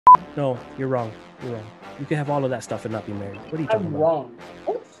No, you're wrong. You're wrong. You can have all of that stuff and not be married. What are you talking I'm about? wrong.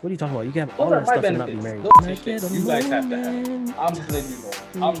 What? What are you talking about? You can have Those all are of that my stuff and not be benefits. married. Those Can I are get a shit you guys have to have. moment? I'm just letting you know.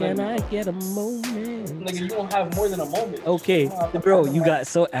 I'm letting Can you I know. get a moment? Nigga, you don't have more than a moment. Okay, bro, you got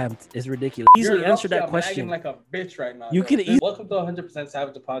so amped. It's ridiculous. Easily answer that question. I'm like a bitch right now. You could Welcome to 100%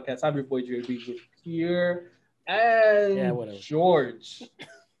 Savage Podcast. I'm your boy JB with Pierre and George.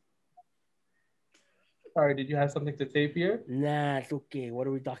 Sorry, did you have something to say, Pierre? Nah, it's okay. What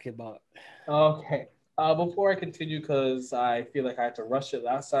are we talking about? Okay. Before I continue, because I feel like I had to rush it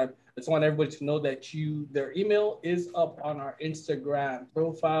last time, I just want everybody to know that their email is up on our Instagram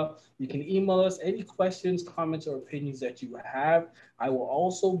profile. You can email us any questions, comments, or opinions that you have. I will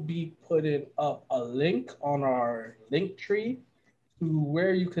also be putting up a link on our link tree to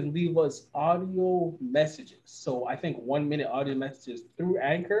where you can leave us audio messages. So I think 1 minute audio messages through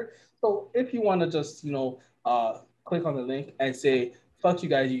Anchor. So if you want to just, click on the link and say, fuck you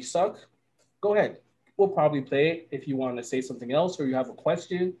guys, you suck, go ahead. We'll probably play it. If you want to say something else or you have a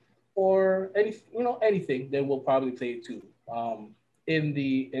question or anything, then we'll probably play it too.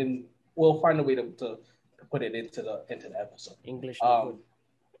 We'll find a way to put it into the episode. English. What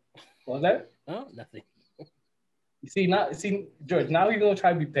was that? Oh, nothing. See, George. Now he's gonna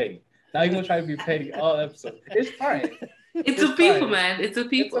try to be petty. All episode. It's fine. It's a people, man. It's a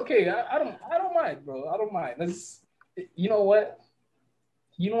people. It's okay. I don't mind, bro. I don't mind. You know what?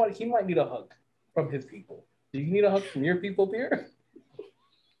 He might need a hug from his people. Do you need a hug from your people, Pierre?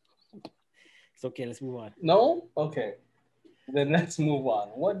 It's okay. Let's move on. No? Okay. Then let's move on.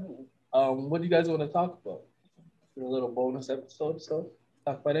 What do you guys want to talk about? A little bonus episode, so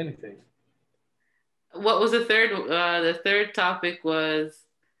talk about anything. What was the third? The third topic was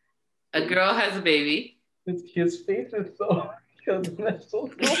a girl has a baby. His face is so beautiful.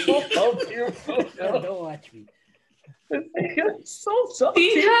 Don't watch me. So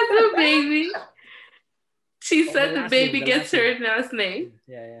he has a baby. She said the baby gets her last name.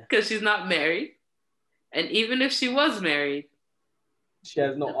 Yeah. Because she's not married. And even if she was married, she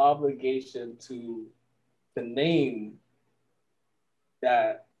has no obligation to name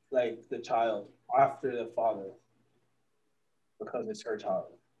that, like, the child after the father because it's her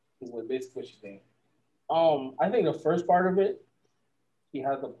child. Is what basically what she's saying. I think the first part of it, he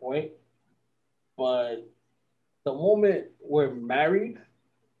has a point, but the moment we're married,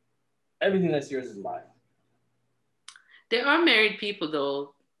 everything that's yours is mine. There are married people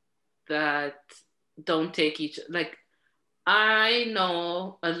though that don't take like I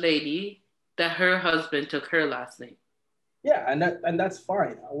know a lady that her husband took her last name. Yeah, and that's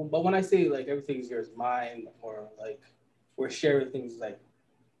fine. But when I say like everything's yours, mine, or like we're sharing things, like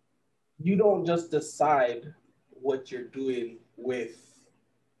you don't just decide what you're doing with,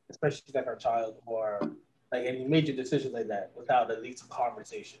 especially like our child or like any major decisions like that without at least a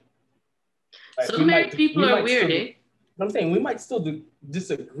conversation. Like, so married people are weird, eh? I'm saying we might still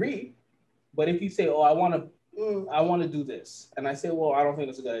disagree, but if you say, "Oh, I want to do this," and I say, "Well, I don't think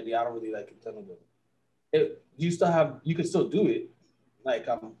that's a good idea. I don't really like it." You can still do it. Like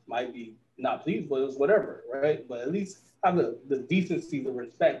I might be not pleased, but it's whatever, right? But at least have the decency, the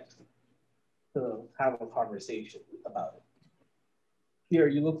respect to have a conversation about it. Here,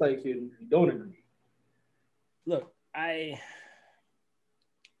 you look like you don't agree. Look,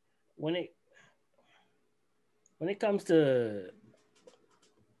 when it comes to,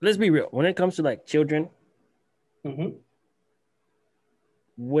 let's be real, when it comes to like children,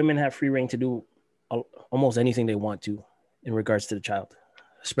 women have free reign to do almost anything they want to in regards to the child,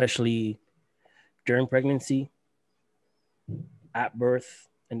 especially during pregnancy, at birth,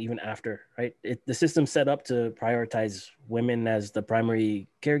 and even after, right? The system's set up to prioritize women as the primary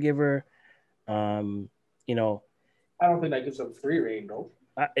caregiver. I don't think that gives them free reign, though.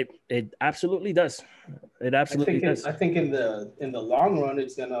 It absolutely does. It absolutely does. I think in the long run,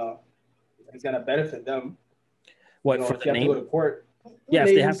 it's gonna benefit them. What, for the name? To go to court? Yeah,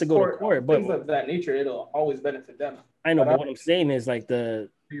 if they have to go to court, but things of that nature, it'll always benefit them. I know, but what I'm saying is like the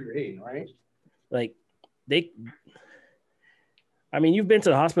free reign, right? Like you've been to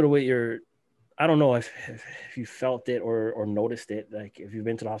the hospital with your, I don't know if you felt it or noticed it. Like if you've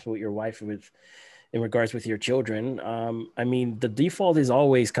been to the hospital with your wife in regards with your children, the default is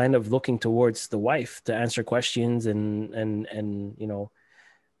always kind of looking towards the wife to answer questions and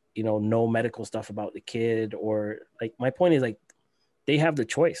know medical stuff about the kid, or like my point is like they have the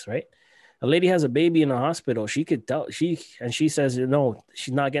choice, right? A lady has a baby in the hospital. She could tell she says, no,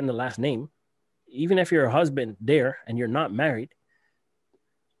 she's not getting the last name. Even if you're a husband there and you're not married,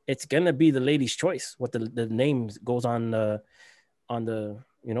 it's gonna be the lady's choice what the name goes on the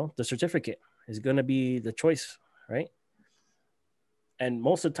the certificate is gonna be the choice, right? And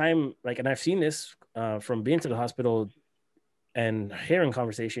most of the time, like, and I've seen this from being to the hospital and hearing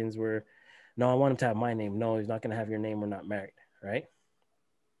conversations where, no, I want him to have my name. No, he's not going to have your name. We're not married, right?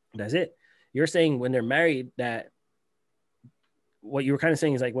 That's it. You're saying when they're married, that what you were kind of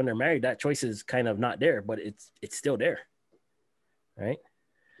saying is like when they're married, that choice is kind of not there, but it's still there, right?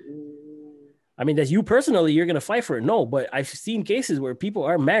 I mean, that's you personally, you're going to fight for it. No, but I've seen cases where people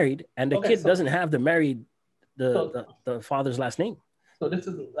are married and the kid doesn't have the father's last name. So this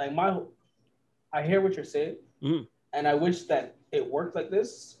is like I hear what you're saying, and I wish that it worked like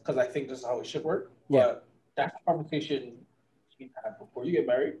this because I think this is how it should work. Yeah. But that's a conversation you have before you get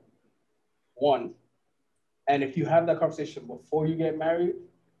married. One, and if you have that conversation before you get married,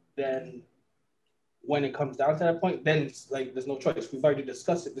 then when it comes down to that point, then it's like there's no choice. We've already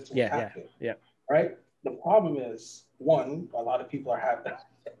discussed it. This is what's happening. Yeah. Right? The problem is, one, a lot of people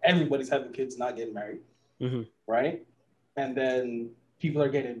everybody's having kids not getting married. Right? And then people are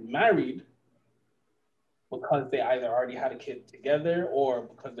getting married because they either already had a kid together or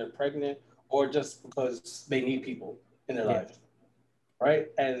because they're pregnant or just because they need people in their life. Right?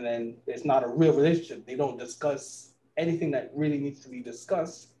 And then it's not a real relationship. They don't discuss anything that really needs to be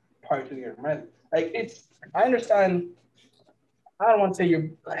discussed prior to getting married. Like, I understand. I don't want to say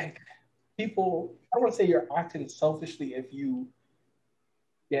you're like people. I don't want to say you're acting selfishly if you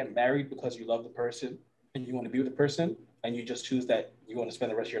get married because you love the person and you want to be with the person and you just choose that you want to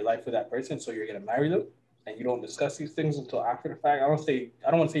spend the rest of your life with that person, so you're going to marry them and you don't discuss these things until after the fact. I don't want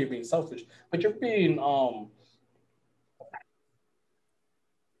to say you're being selfish, but you're being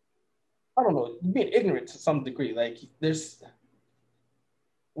I don't know, being ignorant to some degree. Like,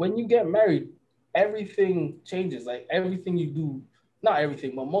 when you get married, everything changes. Like, everything you do, not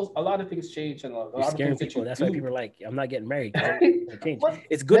everything, but a lot of things change, and a lot of things people. That's why people are like, I'm not getting married.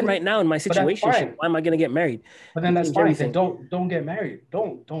 It's good then, right now in my situation. Why am I going to get married? But then that's fine. Then don't get married.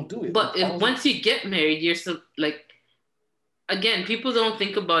 Don't do it. But once you get married, you're still like, again, people don't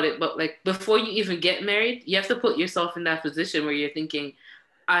think about it, but like before you even get married, you have to put yourself in that position where you're thinking,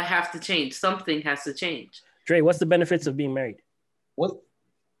 I have to change. Something has to change. Dre, what's the benefits of being married? What?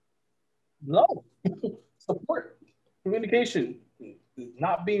 Love, support, communication,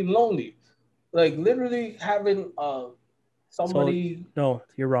 not being lonely, like literally having somebody. So, no,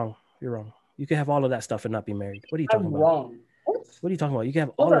 you're wrong. You're wrong. You can have all of that stuff and not be married. What are you talking about? Wrong. What are you talking about? You can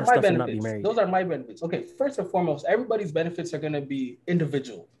have all of that stuff and not be married. Those are my benefits. Okay, first and foremost, everybody's benefits are gonna be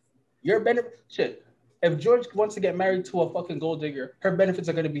individual. Your benefit, if George wants to get married to a fucking gold digger, her benefits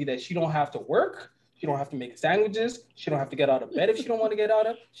are gonna be that she don't have to work. She don't have to make sandwiches. She don't have to get out of bed if she don't want to get out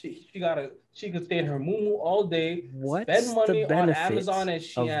of. She could stay in her muumuu all day. What's the benefit on Amazon and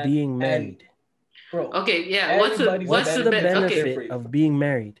of being married? Bro, okay, yeah. What's the benefit of being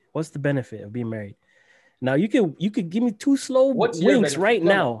married? What's the benefit of being married? Now you could give me two slow winks right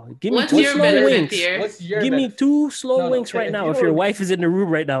now. Give me two slow winks. Give me two slow winks right now. If your wife is in the room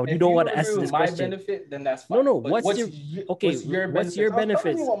right now, you don't want to ask this question. My benefit, then that's fine. No. What's your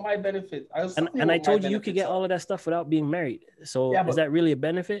benefit? What my benefit? And I told you could get all of that stuff without being married. So is that really a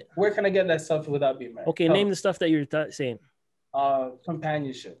benefit? Where can I get that stuff without being married? Okay, name the stuff that you're saying.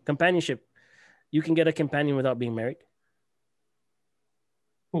 Companionship. Companionship. You can get a companion without being married.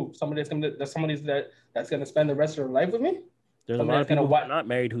 Who? Somebody that's gonna spend the rest of their life with me? There's a lot of people who are not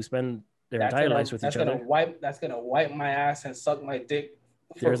married who spend their entire lives with each other. That's gonna wipe my ass and suck my dick.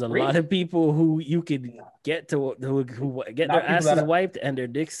 There's a lot of people who you could get to who get their asses wiped and their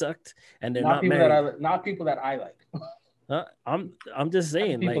dick sucked and they're not married. Not people that I like. I'm just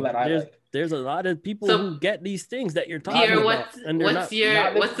saying, like there's a lot of people who get these things that you're talking about. What's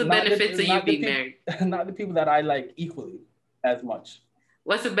the benefits of you being married? Not the people that I like equally as much.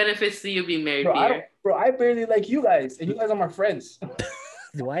 What's the benefits to you being married, Pierre? I barely like you guys, and you guys are my friends.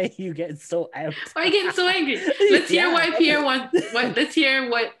 Why are you getting so amped? Why are you getting so angry? Let's hear why Pierre wants. Let's hear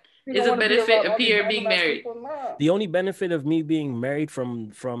what is a benefit of Pierre being married. The only benefit of me being married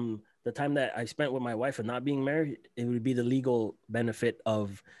from the time that I spent with my wife and not being married, it would be the legal benefit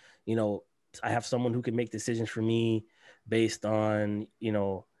of, I have someone who can make decisions for me based on,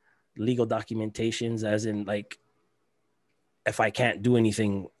 legal documentations, as in like, if I can't do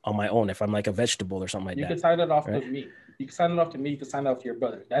anything on my own, if I'm like a vegetable or something like that. You can sign it off with me. You can sign it off to me. You can sign it off to your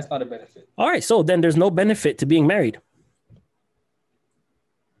brother. That's not a benefit. All right. So then there's no benefit to being married.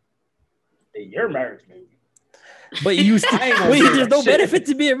 Hey, you're married, maybe. But there's no benefit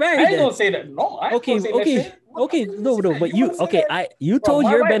to being married. I ain't gonna say that. No, I ain't gonna say that shit. Okay, no, but you wanna okay? say You Bro, told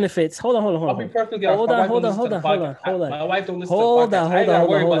my your wife- benefits. Hold on. I'll be perfectly honest. Hold My on, wife hold don't on, listen hold to on, the hold podcast. on, hold on. My wife don't listen Hold to the on, podcast. I hold ain't on, gotta hold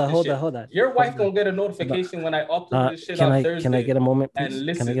on, worry hold about on, this hold shit. on, hold on. Your wife gonna get a notification when I upload this shit on Thursday. Can I get a moment, And please?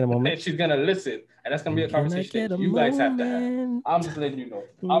 listen. Can I get a moment? And she's gonna listen, and that's gonna be a Can I conversation get that a you guys have to have. moment? I'm just letting you know.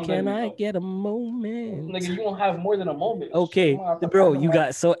 I'm Can letting you I know. get a moment? Nigga, you won't have more than a moment. Okay, Come on, bro, you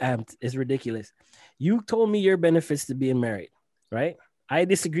got so amped. It's ridiculous. You told me your benefits to being married, right? I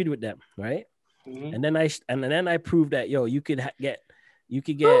disagreed with them, right? Mhm. And then I proved that you could get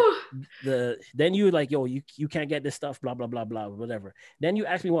then you like you can't get this stuff, blah blah blah blah whatever. Then you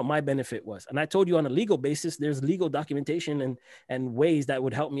asked me what my benefit was, and I told you on a legal basis there's legal documentation and ways that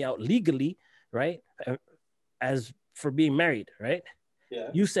would help me out legally, right? As for being married, right? Yeah.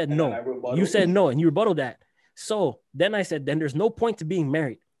 You said And no. then I rebutted. You said no, and you rebutted that. So then I said, then there's no point to being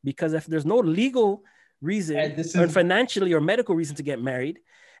married, because if there's no legal reason or financially or medical reason to get married,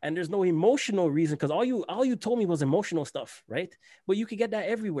 and there's no emotional reason, because all you told me was emotional stuff, right? But you could get that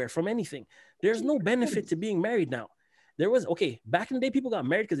everywhere from anything. There's no benefit to being married now. There was, back in the day, people got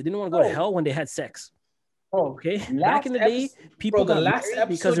married because they didn't want to go to hell when they had sex. Okay, back in the day, people got married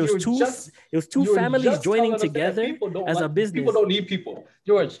because it was two families joining together as a business. People don't need people.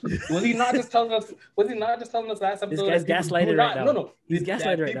 George, was he not just telling us? Was he not just telling us last episode? This guy's gaslighted right now. No, he's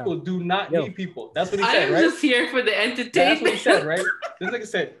gaslighted right now. People do not need people. That's what he said, right? I'm just here for the entertainment. That's what he said, right? This nigga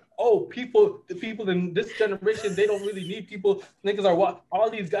said, the people in this generation, they don't really need people. Niggas are all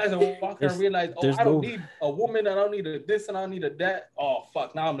these guys are walking and realize, I don't need a woman, I don't need a this, and I don't need a that. Oh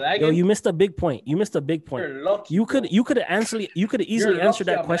fuck, now I'm lagging. Yo, you missed a big point. You You're lucky, you could have easily answered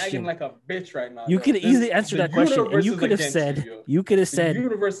that question. Like a bitch right now. You could have easily answered that question, and you could have said, the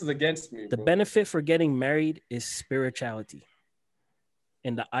universe is against me. The benefit for getting married is spirituality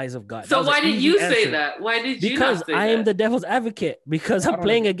in the eyes of God. So why did you say that? Why did you not say that? Because I am the devil's advocate, because I'm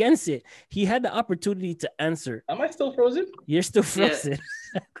playing against it. He had the opportunity to answer. Am I still frozen? You're still frozen.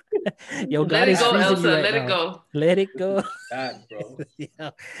 Yeah. Yo, God let it go, Elsa. Right let now. it go. Let it go. God, bro.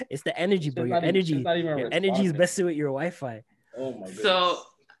 Yeah. It's the energy, bro. Your energy is best with your Wi-Fi. Oh my god. So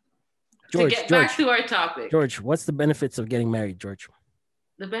George, back to our topic. George, what's the benefits of getting married, George?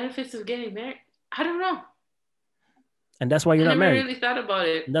 The benefits of getting married? I don't know. And that's why you're not married. I never really thought about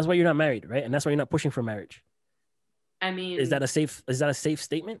it. And that's why you're not married, right? And that's why you're not pushing for marriage. I mean, is that a safe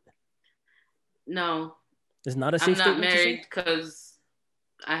statement? No. It's not a safe statement. I'm not married because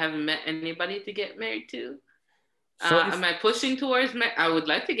I haven't met anybody to get married to. So am I pushing towards I would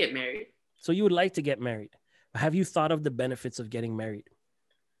like to get married. So you would like to get married. Have you thought of the benefits of getting married?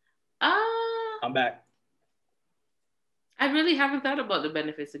 I'm back. I really haven't thought about the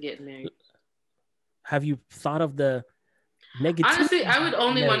benefits of getting married. Have you thought of the negative? Honestly, I would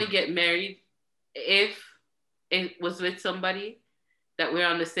only want to get married if it was with somebody that we're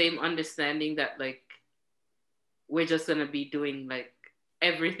on the same understanding that like we're just gonna be doing like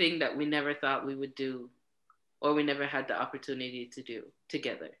everything that we never thought we would do or we never had the opportunity to do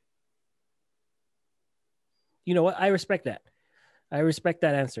together. You know what? I respect that. I respect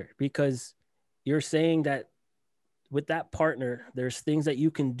that answer, because you're saying that with that partner, there's things that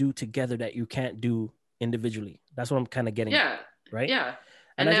you can do together that you can't do individually. That's what I'm kind of getting at, right? Yeah.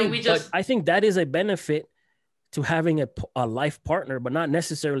 And I think that is a benefit to having a life partner, but not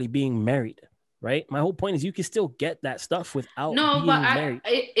necessarily being married, right? My whole point is you can still get that stuff without being married.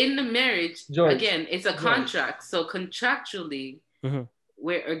 In the marriage, George, again, it's a contract. So contractually,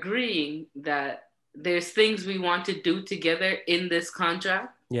 we're agreeing that there's things we want to do together in this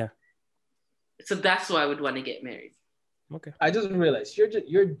contract. Yeah. So that's why I would want to get married. Okay. I just realized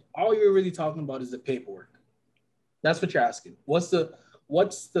you're all you're really talking about is the paperwork. That's what you're asking.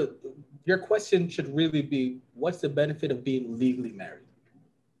 Your question should really be, what's the benefit of being legally married?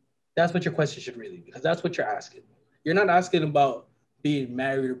 That's what your question should really be, because that's what you're asking. You're not asking about being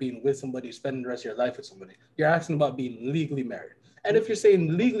married or being with somebody, spending the rest of your life with somebody. You're asking about being legally married. And if you're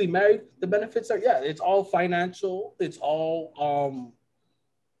saying legally married, the benefits are, it's all financial. It's all,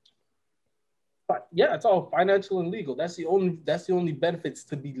 it's all financial and legal. That's the only benefits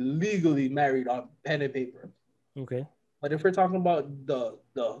to be legally married on pen and paper. Okay. But if we're talking about the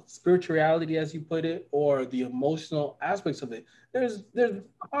spirituality, as you put it, or the emotional aspects of it, there's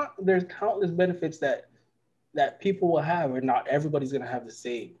countless benefits that people will have, and not everybody's gonna have the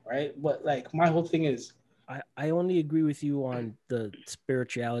same, right? But like my whole thing is, I only agree with you on the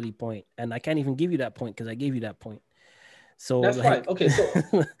spirituality point, and I can't even give you that point because I gave you that point. So that's fine. Okay,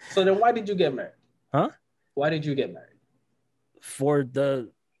 so then why did you get married? Huh? Why did you get married? For the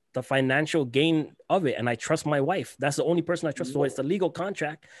financial gain of it, and I trust my wife. That's the only person I trust. So it's a legal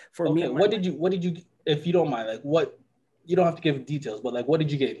contract for me. What did you, if you don't mind, like what, you don't have to give details, but like what did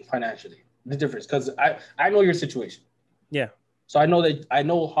you get financially? the difference because I know your situation. Yeah. So I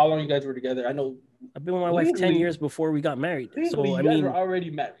know how long you guys were together. I know I've been with my wife 10 years before we got married. So I you guys mean, were already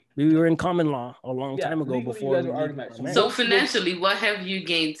married. we were in common law a long Yeah, time ago legally, before you guys we were already got married. married. So financially, what have you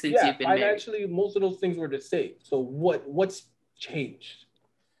gained since you've been married? Financially, most of those things were the same. So what's changed?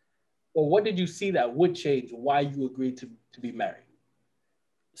 Or what did you see that would change? Why you agreed to be married?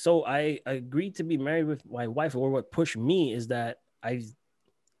 So I agreed to be married with my wife, or what pushed me is that I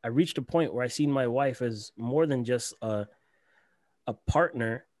reached a point where I seen my wife as more than just a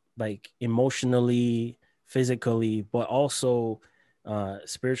partner, like emotionally, physically, but also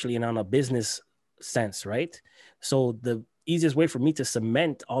spiritually and on a business sense, right? So the easiest way for me to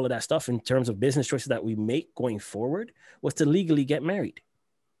cement all of that stuff in terms of business choices that we make going forward was to legally get married.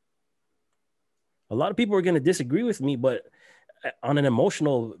 A lot of people are going to disagree with me, but on an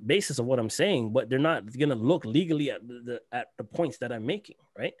emotional basis of what I'm saying, but they're not going to look legally at the points that I'm making,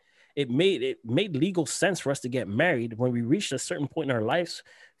 right? It made legal sense for us to get married when we reached a certain point in our lives,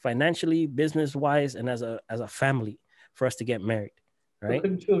 financially, business wise, and as a family, for us to get married, right? So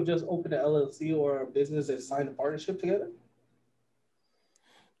couldn't you have just opened an LLC or a business and signed a partnership together?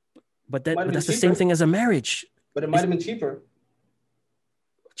 But that's the same thing as a marriage. But it might have been cheaper.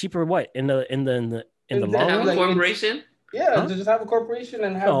 Cheaper what? In the long run? Like corporation? Yeah, to just have a corporation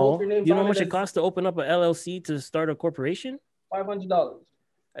and have both your names. You know how much it costs to open up an LLC to start a corporation? $500.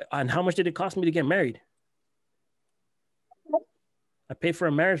 And how much did it cost me to get married? I paid for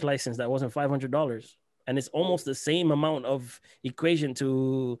a marriage license that wasn't $500, and it's almost the same amount of equation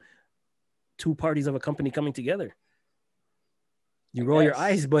to two parties of a company coming together. You roll your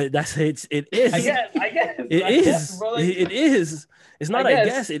eyes, but it is. I guess. It is. Bro, it is. It's not. I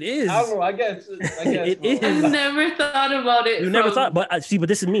guess it is. I guess. It is. I've never thought about it. You never thought, but see, but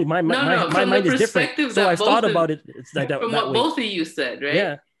this is me. My mind is different. So I've thought about it. It's like that. From that what way. Both of you said, right?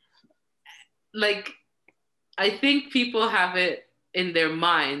 Yeah. Like, I think people have it in their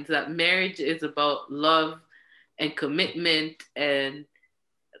minds that marriage is about love and commitment and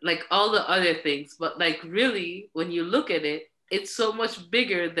like all the other things, but like really, when you look at it, it's so much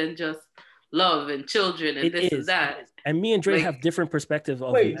bigger than just love and children and this and that. And me and Dre have different perspective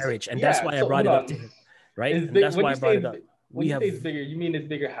of marriage, and that's why I brought it up to him, right? And that's why I brought it up. When you say it's bigger, you mean it's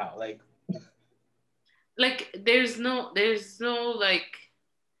bigger how? Like there's no like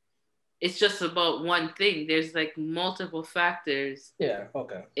it's just about one thing. There's like multiple factors. Yeah.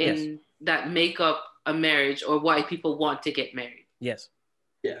 Okay. That make up a marriage or why people want to get married. Yes.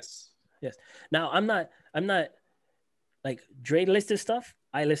 Now I'm not like Dre listed stuff.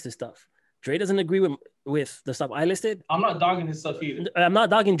 I listed stuff. Dre doesn't agree with the stuff I listed. I'm not dogging his stuff either. I'm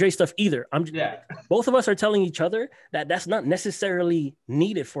not dogging Dre's stuff either. Yeah. Both of us are telling each other that that's not necessarily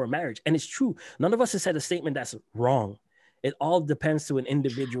needed for a marriage. And it's true. None of us has said a statement that's wrong. It all depends to an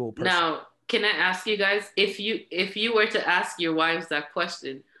individual person. Now, can I ask you guys, if you were to ask your wives that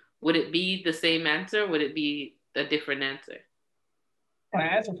question, would it be the same answer? Would it be a different answer? Can I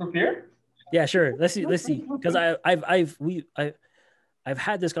answer for Pierre? Yeah, sure. Let's see. Because I've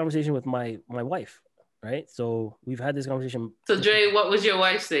had this conversation with my wife, right? So we've had this conversation. So Dre, what would your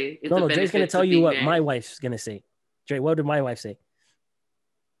wife say? No, Dre's gonna tell you what my wife's gonna say. Dre, what did my wife say?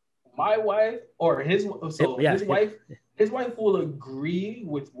 My wife or his wife will agree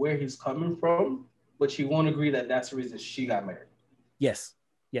with where he's coming from, but she won't agree that that's the reason she got married. Yes.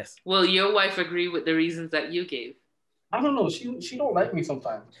 Will your wife agree with the reasons that you gave? I don't know. She don't like me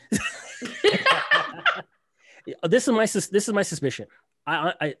sometimes. This is my suspicion.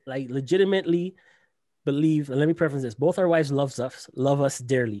 I like legitimately believe, and let me preface this: both our wives love us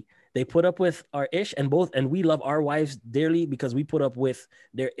dearly. They put up with our ish, and we love our wives dearly because we put up with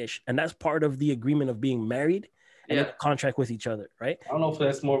their ish, and that's part of the agreement of being married and a contract with each other, right? I don't know if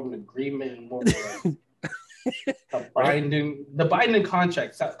that's more of an agreement, more of a binding. The binding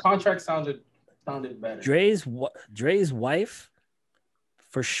contract sounded better. Dre's wife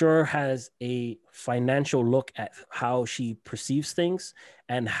for sure has a financial look at how she perceives things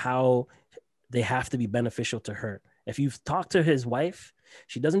and how they have to be beneficial to her. If you've talked to his wife,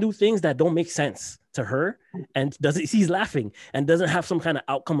 she doesn't do things that don't make sense to her and he's laughing and doesn't have some kind of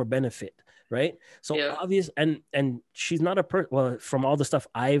outcome or benefit, right? So obvious, and she's not well, from all the stuff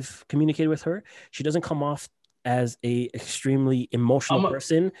I've communicated with her, she doesn't come off as a extremely emotional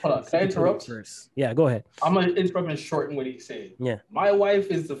person. Hold on, can I interrupt? Yeah, go ahead. I'm gonna interrupt and shorten what he's saying. Yeah. My wife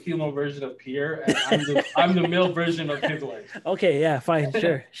is the female version of Pierre, and I'm the male version of his wife. Okay, yeah, fine,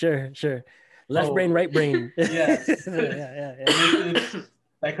 sure. Left brain, right brain. Yeah. Yeah.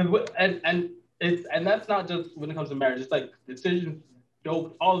 And that's not just when it comes to marriage. It's like decisions,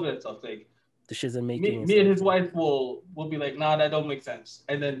 all of that stuff. Like decision making. Me and his wife will be like, nah, that don't make sense.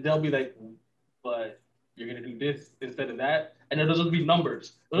 And then they'll be like, but you're gonna do this instead of that. And it'll just be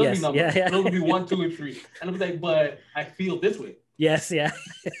numbers. It'll be numbers. Yeah. It'll be 1, 2, and 3. And I'll be like, but I feel this way. Yes, yeah.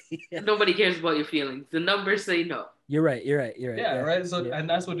 Nobody cares about your feelings. The numbers say no. You're right. Yeah, right. So and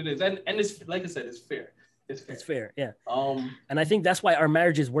that's what it is. And it's like I said, it's fair. It's fair. Yeah. And I think that's why our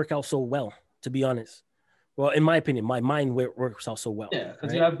marriages work out so well, to be honest. Well, in my opinion, my mind works out so well. Yeah,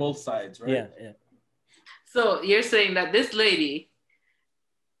 because you have both sides, right? Yeah. So you're saying that this lady,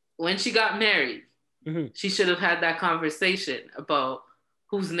 when she got married, she should have had that conversation about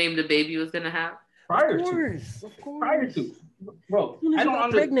whose name the baby was gonna have? Prior to. Bro, I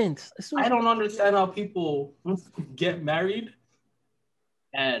don't understand how people get married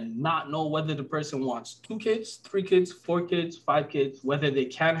and not know whether the person wants 2 kids, 3 kids, 4 kids, 5 kids, whether they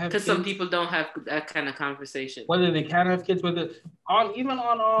can have kids. Because some people don't have that kind of conversation. Whether they can have kids, even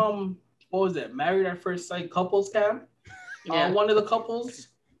on what was it, Married at First Sight couples cam? One of the couples,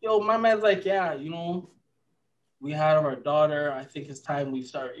 my man's like, yeah, we had our daughter. I think it's time we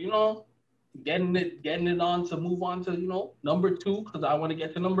start, getting it on to move on to, number 2, because I want to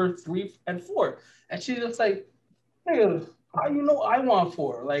get to number 3 and 4. And she's just like, hey, how do you know I want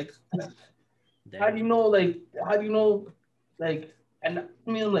 4? Like, how do you know, and I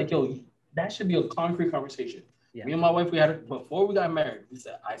mean, I'm like, yo, that should be a concrete conversation. Yeah. Me and my wife, we had it before we got married.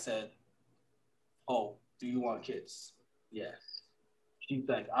 I said, oh, do you want kids? Yes. She's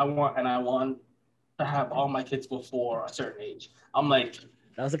like, I want to have all my kids before a certain age. I'm like,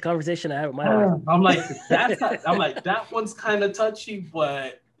 that was a conversation I had with my wife. I'm like, that one's kind of touchy,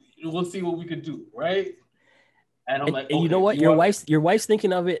 but we'll see what we could do, right? And I'm like, okay, you know what? Your wife's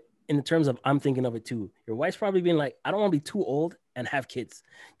thinking of it in the terms of I'm thinking of it too. Your wife's probably being like, I don't want to be too old and have kids,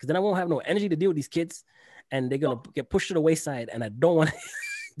 because then I won't have no energy to deal with these kids, and they're gonna get pushed to the wayside, and I don't want to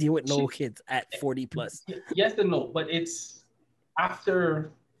deal with no kids at 40 plus. Yes and no, but it's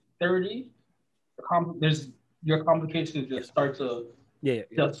after 30, your complications just start to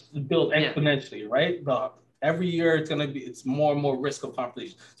just build exponentially, right? Every year it's more and more risk of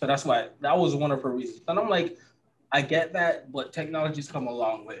complications. So that's why that was one of her reasons. And I'm like, I get that, but technology's come a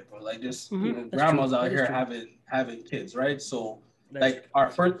long way, bro. Like there's grandmas out here having kids, right? So our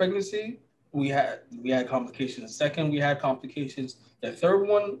first pregnancy, we had complications. Second, we had complications. The third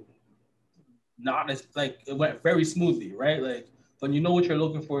one, not as it went very smoothly, right? Like when you know what you're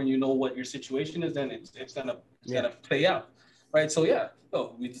looking for and you know what your situation is, then it's gonna play out, right? So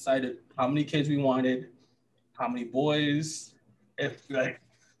so we decided how many kids we wanted, how many boys, if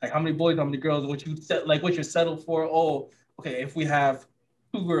how many boys, how many girls, what you're settled for. Oh, okay, if we have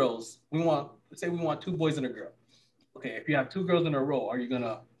 2 girls, let's say we want 2 boys and a girl. Okay, if you have 2 girls in a row, are you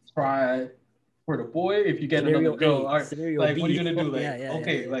gonna try for the boy? If you get another girl, what are you gonna do?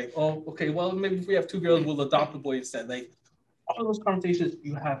 Okay, well, maybe if we have 2 girls, we'll adopt the boy instead. Like all those conversations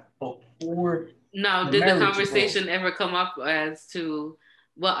you have before. Now, did the conversation ever come up as to,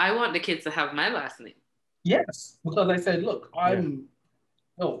 well, I want the kids to have my last name? Yes, because I said, look, I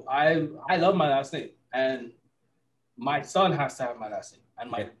love my last name, and my son has to have my last name,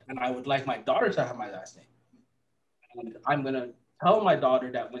 and I would like my daughter to have my last name, and I'm gonna tell my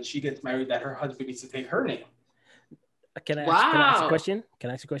daughter that when she gets married, that her husband needs to take her name. Can I ask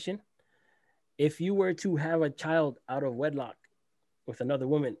a question? If you were to have a child out of wedlock with another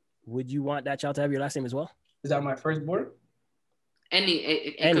woman, would you want that child to have your last name as well? Is that my firstborn?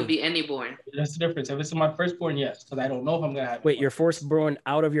 It could be any born. That's the difference. If it's my firstborn, yes, because I don't know if I'm gonna have. Wait, your firstborn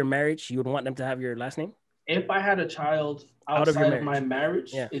out of your marriage, you would want them to have your last name? If I had a child outside of my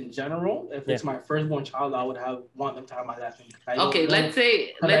marriage, in general, if it's my firstborn child, I would want them to have my last name. Okay, let's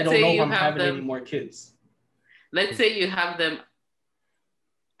say you have them. Any more kids. Let's say you have them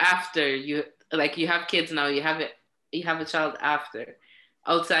after you have kids now. You have a child after,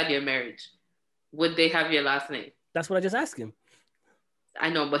 outside your marriage. Would they have your last name? That's what I just asked him. I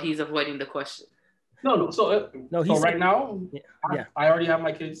know, but he's avoiding the question. No. So right now, I already have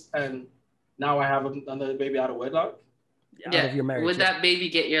my kids, and now I have another baby out of wedlock. Out of your marriage. Would that baby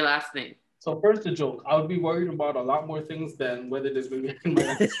get your last name? So first, the joke. I would be worried about a lot more things than whether this baby has my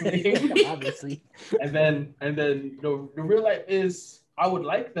last name. Obviously. And then the real life is I would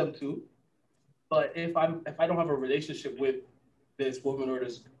like them to, but if I don't have a relationship with this woman or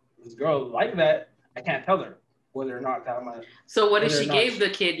this girl like that, I can't tell her whether or not to have my. So what if she gave the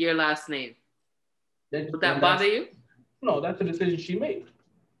kid your last name? Would that bother you? No, that's a decision she made.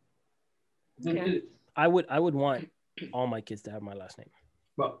 Okay. I would want all my kids to have my last name.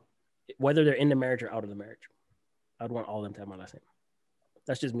 Well, whether they're in the marriage or out of the marriage, I'd want all of them to have my last name.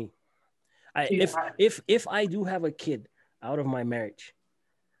 That's just me. If I do have a kid out of my marriage,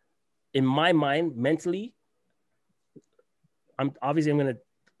 in my mind, mentally, I'm gonna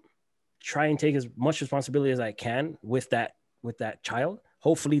try and take as much responsibility as I can with that child.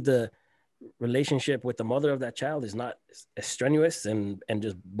 Hopefully the relationship with the mother of that child is not as strenuous and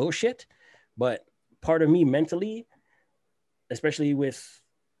just bullshit. But part of me mentally, especially with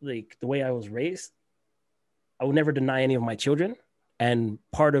like the way I was raised, I would never deny any of my children. And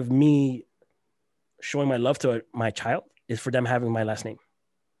part of me showing my love to my child is for them having my last name.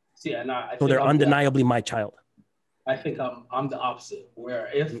 See, and so they're undeniably my child. I think I'm the opposite, where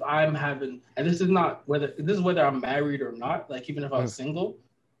if I'm having, and this is whether I'm married or not, like even if I'm single,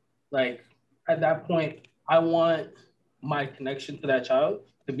 like at that point, I want my connection to that child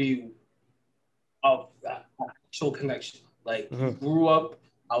to be of that actual connection. Like we grew up,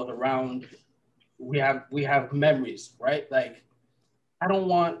 I was around, we have memories, right? Like I don't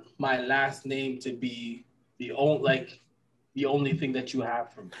want my last name to be the only thing that you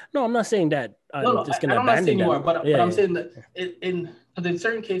have from me. No, I'm not saying that. I'm just gonna abandon not saying you are, but I'm saying that in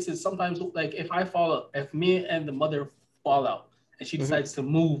certain cases, sometimes like if me and the mother fall out and she decides to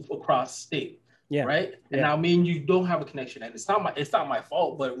move across state, right? And now me and you don't have a connection, and it's not my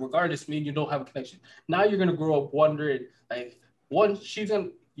fault, but regardless, me and you don't have a connection. Now you're gonna grow up wondering, like,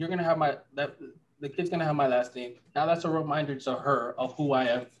 you're gonna have the kid's gonna have my last name. Now that's a reminder to her of who I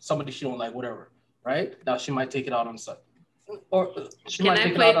am, somebody she don't like, whatever, right? Now she might take it out on son. Or she Can might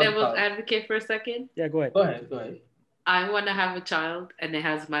I play devil's advocate for a second? Yeah, go ahead. Go ahead. I want to have a child and it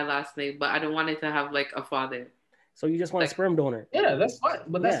has my last name, but I don't want it to have like a father. So you just want a sperm donor? Yeah, that's fine.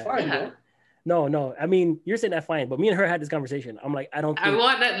 But that's fine, bro. No. I mean, you're saying that's fine, but me and her had this conversation. I'm like, I want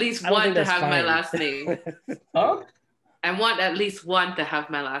at least one to have my last name. Huh? I want at least one to have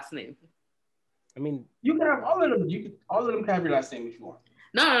my last name. I mean, you can have all of them. All of them can have your last name if you want.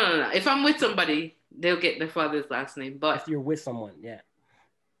 No. If I'm with somebody, they'll get their father's last name. But if you're with someone,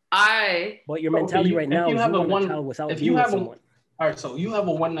 But your mentality right now is you want a child without being with someone. All right, so you have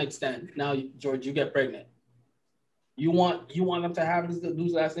a one-night stand. Now, George, you get pregnant. You want them to have this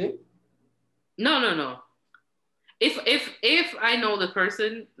dude's last name? No. If I know the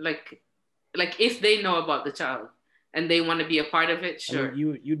person, like if they know about the child and they want to be a part of it, sure. I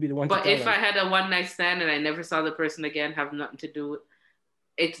mean, you'd be the one. But if I had a one-night stand and I never saw the person again, have nothing to do with,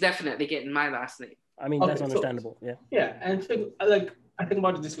 it's definitely getting my last name. I mean, that's understandable. Yeah, and I think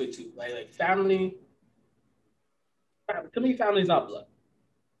about it this way too. Like family. To me, family is not blood.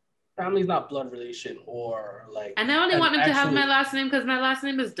 Family is not blood relation or like. And I only want them to have my last name because my last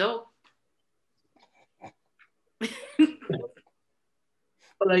name is dope.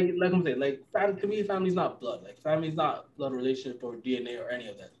 But like I'm saying, like to me, family's not blood. Like family's not blood relationship or DNA or any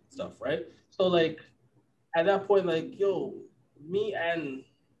of that stuff, right? So like at that point, like me and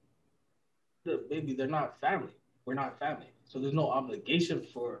the baby, they're not family. We're not family. So there's no obligation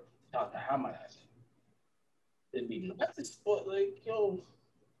for y'all to have my last name. It'd be nice, but like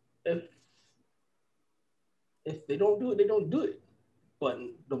if they don't do it, they don't do it. But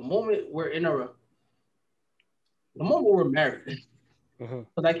the moment we're married.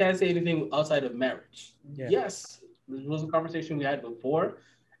 Because I can't say anything outside of marriage. Yeah. Yes, this was a conversation we had before.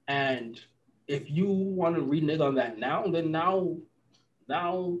 And if you want to renege on that now, then now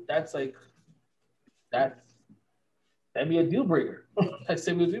that's like, that'd be a deal breaker. That's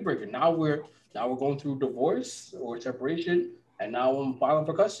a deal breaker. Now we're going through divorce or separation, and now I'm filing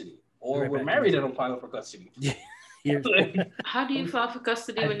for custody. Or we're married and I'm filing for custody. How do you file for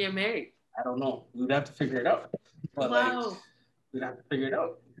custody when you're married? I don't know. We'd have to figure it out. But wow. We'd have to figure it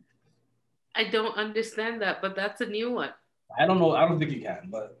out. I don't understand that, but that's a new one. I don't know. I don't think you can,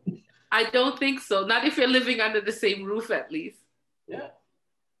 but I don't think so. Not if you're living under the same roof, at least. Yeah.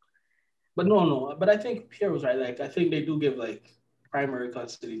 But no. But I think Pierre was right. Like, I think they do give like primary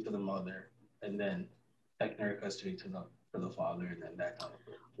custody to the mother, and then secondary custody to the father, and then that kind of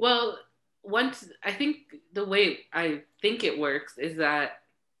thing. Well, I think the way I think it works is that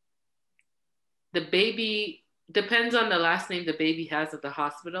the baby depends on the last name the baby has at the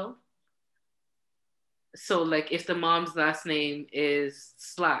hospital. So like if the mom's last name is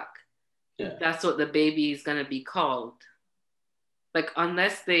Slack, that's what the baby is going to be called. Like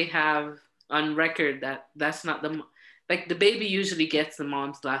unless they have on record that's not like the baby usually gets the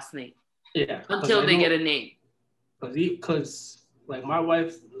mom's last name. Yeah. Until they get a name. Because like my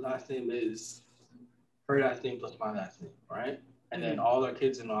wife's last name is her last name plus my last name, right? And then all our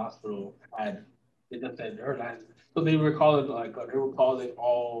kids in the hospital they just said her last name. So they were calling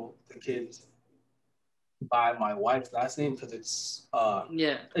all the kids by my wife's last name because it's a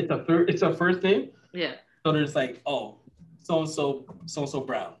first name. Yeah. So there's like, oh, so-and-so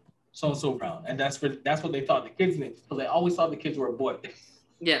Brown, and that's what they thought the kids' names, because they always thought the kids were a boy.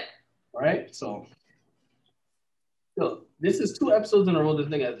 Yeah. right? So, yo, this is 2 episodes in a row this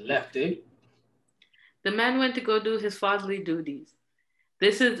nigga has left, eh? The man went to go do his fatherly duties.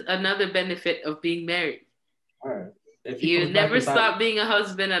 This is another benefit of being married. All right. If he You comes back never in time, stop being a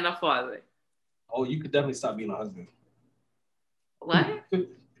husband and a father. oh, you could definitely stop being a husband. What?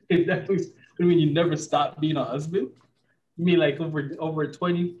 It definitely, I mean, you never stop being a husband? You mean like over a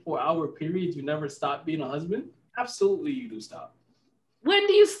 24-hour period, you never stop being a husband? Absolutely, you do stop. When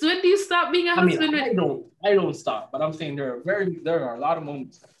do you stop being a I mean, husband? I don't stop, but I'm saying there are a lot of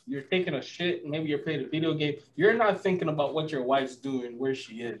moments you're taking a shit, maybe you're playing a video game, you're not thinking about what your wife's doing, where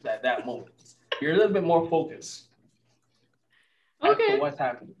she is at that moment. You're a little bit more focused as to Okay. what's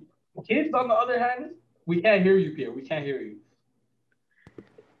happening. Kids, on the other hand, we can't hear you, Pierre. We can't hear you.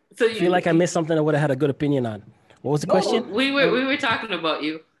 So I feel like I missed something I would have had a good opinion on. What was the question? we were talking about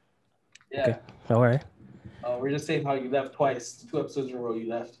you. Yeah. Okay. All right. We're just saying how you left twice, 2 episodes in a row you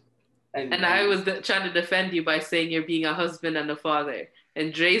left. And I was trying to defend you by saying you're being a husband and a father.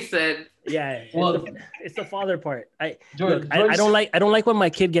 And Dre said, yeah, well, it's the father part. George, I don't like when my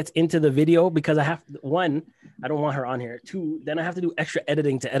kid gets into the video because I have one, I don't want her on here. 2, then I have to do extra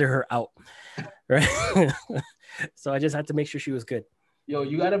editing to edit her out. Right. So I just had to make sure she was good. Yo,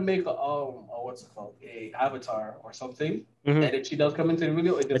 you gotta make what's it called? A avatar or something. Mhm. And if she does come into the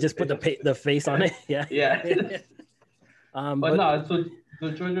video, I just put the face on it. Yeah. Yeah. But no,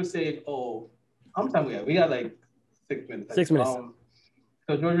 so George was saying, oh, how much time we got? We got like 6 minutes. 6 minutes.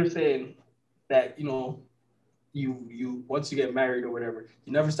 So George was saying that, you know, you once you get married or whatever,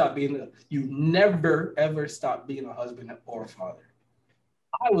 you never ever stop being a husband or a father.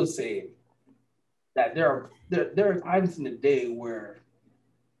 I was saying that there are times in the day where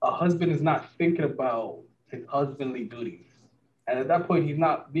a husband is not thinking about his husbandly duties. And at that point, he's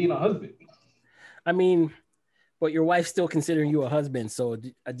not being a husband. I mean, but your wife's still considering you a husband. So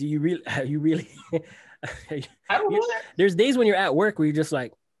do you really, I don't know that. There's days when you're at work where you're just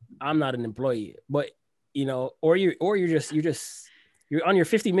like, I'm not an employee, but you know, or you're on your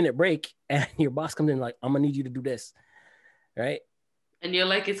 50-minute break and your boss comes in like, I'm gonna need you to do this. Right. and you're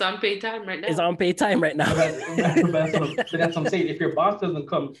like, it's unpaid time right now. It's unpaid time right now. That's what I'm saying. If your boss doesn't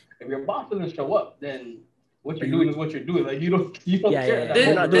show up, then what you're doing is what you're doing. Like you don't care.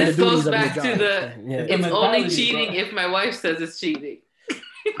 Yeah. This goes back to Yeah. It's only cheating if my wife says it's cheating.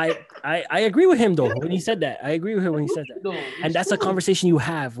 I agree with him though when he said that. I agree with him when he said that. And that's a conversation you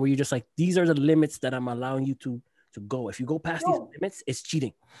have where you're just like, these are the limits that I'm allowing you to go. If you go past these limits, it's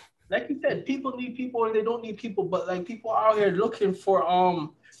cheating. Like you said, people need people and they don't need people, but like people are out here looking for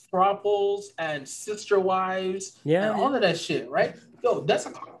throuples and sister wives and all of that shit, right? Yo,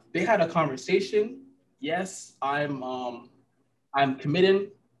 they had a conversation. Yes, I'm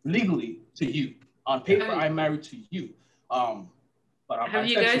committed legally to you. On paper, I'm married to you. But I'm have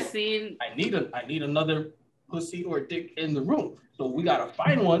you guys seen? I need another pussy or dick in the room. So we gotta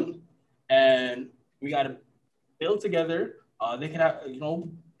find one, and we gotta build together. They can have, you know,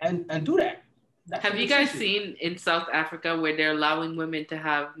 and do that. Have you guys seen in South Africa where they're allowing women to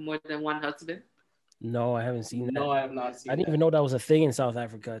have more than one husband? No, I haven't seen that. No, I have not seen. I didn't even know that was a thing in South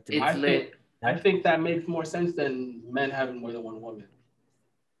Africa. It's lit. I think that makes more sense than men having more than one woman.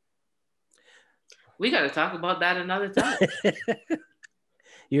 We got to talk about that another time.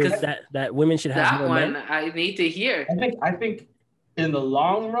 that women should have that more one. men? I need to hear. I think in the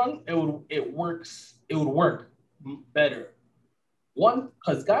long run, it would work better. One,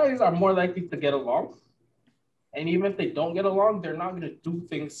 because guys are more likely to get along, and even if they don't get along, they're not going to do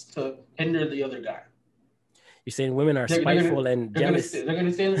things to hinder the other guy. You're saying women are spiteful and jealous. They're going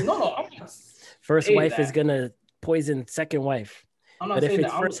to say, no. I'm not first wife is going to poison second wife. I'm not but if saying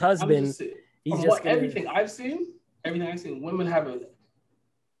it's that. first husband, he's just gonna... everything I've seen, women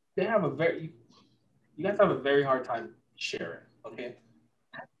you guys have a very hard time sharing, okay?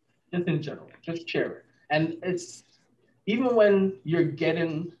 Just in general, just share it. And it's, even when you're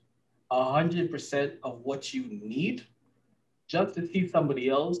getting 100% of what you need, just to see somebody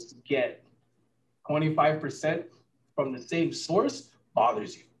else get 25% from the same source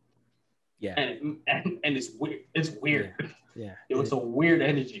bothers you. Yeah. And it's weird. It's weird. Yeah. It was a weird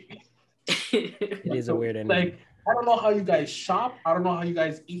energy. It is a weird energy. Like, I don't know how you guys shop. I don't know how you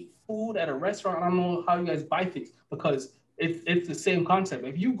guys eat food at a restaurant. I don't know how you guys buy things, because it's the same concept.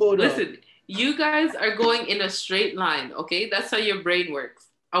 If you go to... Listen, you guys are going in a straight line, okay? That's how your brain works.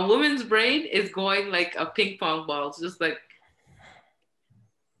 A woman's brain is going like a ping pong ball. It's just like,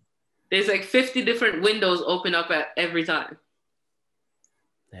 there's like 50 different windows open up at every time.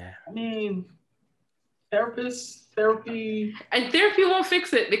 Yeah. I mean, therapy... And therapy won't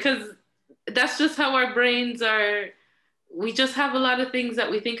fix it, because that's just how our brains are we just have a lot of things that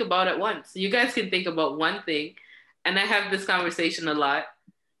we think about at once. You guys can think about one thing, and I have this conversation a lot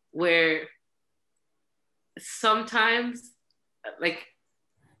where sometimes, like,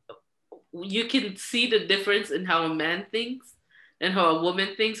 you can see the difference in how a man thinks and how a woman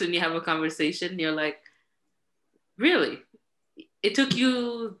thinks when you have a conversation. You're like, really? It took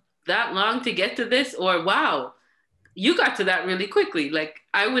you that long to get to this? Or wow, you got to that really quickly. Like,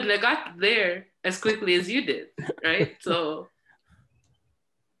 I wouldn't have got there as quickly as you did, right? So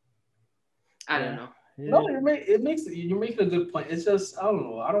I don't know. Yeah. No, you're making a good point. It's just, I don't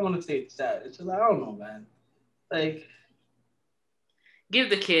know. I don't want to say it's sad. It's just, I don't know, man. Like,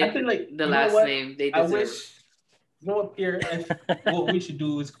 give the kid I feel like, the last name they deserve. I wish, you know what, Pierre, what we should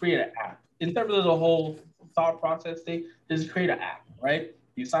do is create an app. In terms of the whole thought process thing, just create an app, right?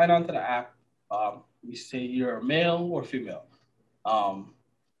 You sign on to the app. You say you're a male or female.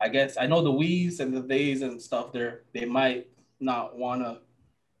 I guess I know the we's and the they's and stuff there, they might not want to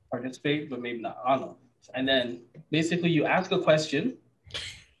participate, but maybe not. I don't know. And then basically you ask a question,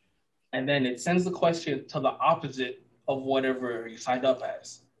 and then it sends the question to the opposite of whatever you signed up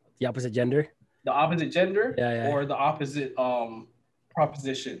as. The opposite gender? The opposite gender, yeah. Or the opposite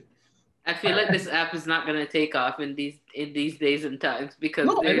proposition. I feel like this app is not gonna take off in these days and times because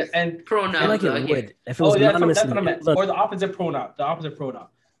there's and pronouns. I like it out would. here. If it was anonymous, that's what I meant. Or the opposite pronoun. The opposite pronoun.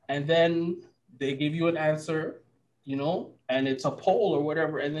 And then they give you an answer, you know, and it's a poll or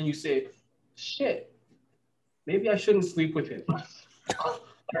whatever, and then you say, shit, maybe I shouldn't sleep with him.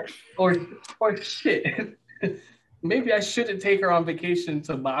 or shit, maybe I shouldn't take her on vacation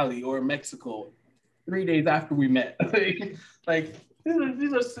to Bali or Mexico 3 days after we met. like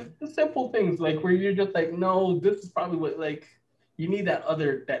these are simple things, like where you're just like, no, this is probably what, like, you need that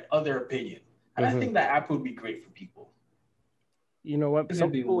other opinion. And I think that app would be great for people. You know what?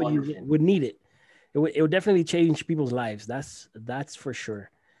 Some people would need it. It would definitely change people's lives. That's for sure.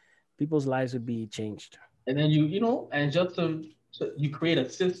 People's lives would be changed. And then you know, and just so you create a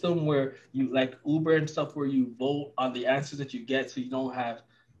system where you, like Uber and stuff, where you vote on the answers that you get, so you don't have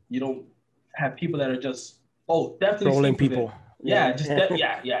people that are just definitely trolling people. Yeah,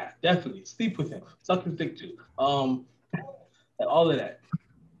 definitely sleep with him, suck his dick too, and all of that,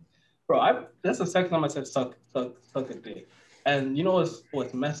 bro. That's the second time I said suck a dick. And you know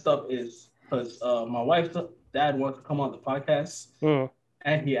what's messed up is because my wife's dad wants to come on the podcast,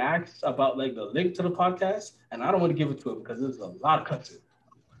 and he asked about like the link to the podcast, and I don't want to give it to him because there's a lot of cussing.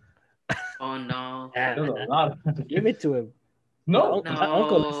 Oh no! There's a lot of cussing. Give it to him. No. My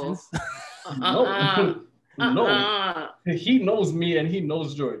uncle listens. No. He knows me and he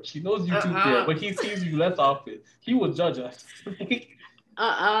knows George. He knows you too, Pierre, but he sees you less often. He will judge us.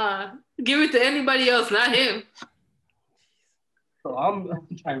 Give it to anybody else, not him. So I'm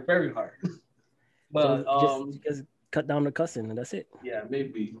trying very hard. But just cut down the cussing and that's it. Yeah,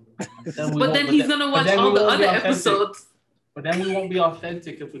 maybe. But then he's gonna watch all the other episodes. But then we won't be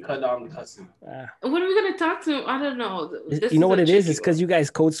authentic if we cut down the cussing. What are we gonna talk to him? I don't know. You know what it is? It's because you guys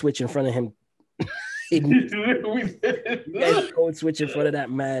code switch in front of him. You guys code switch in front of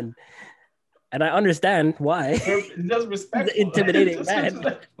that man. And I understand why. Just respect. He's an intimidating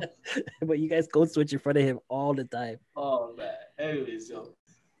man. But you guys code switch in front of him all the time. Oh man. Anyways,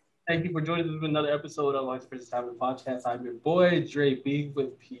 thank you for joining us with another episode of Lux vs. Habit Podcast. I'm your boy, Dre B,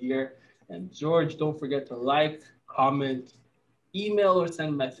 with Pierre and George. Don't forget to like, comment, email, or send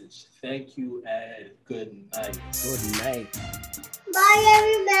a message. Thank you and good night. Good night. Bye,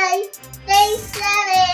 everybody. Stay safe.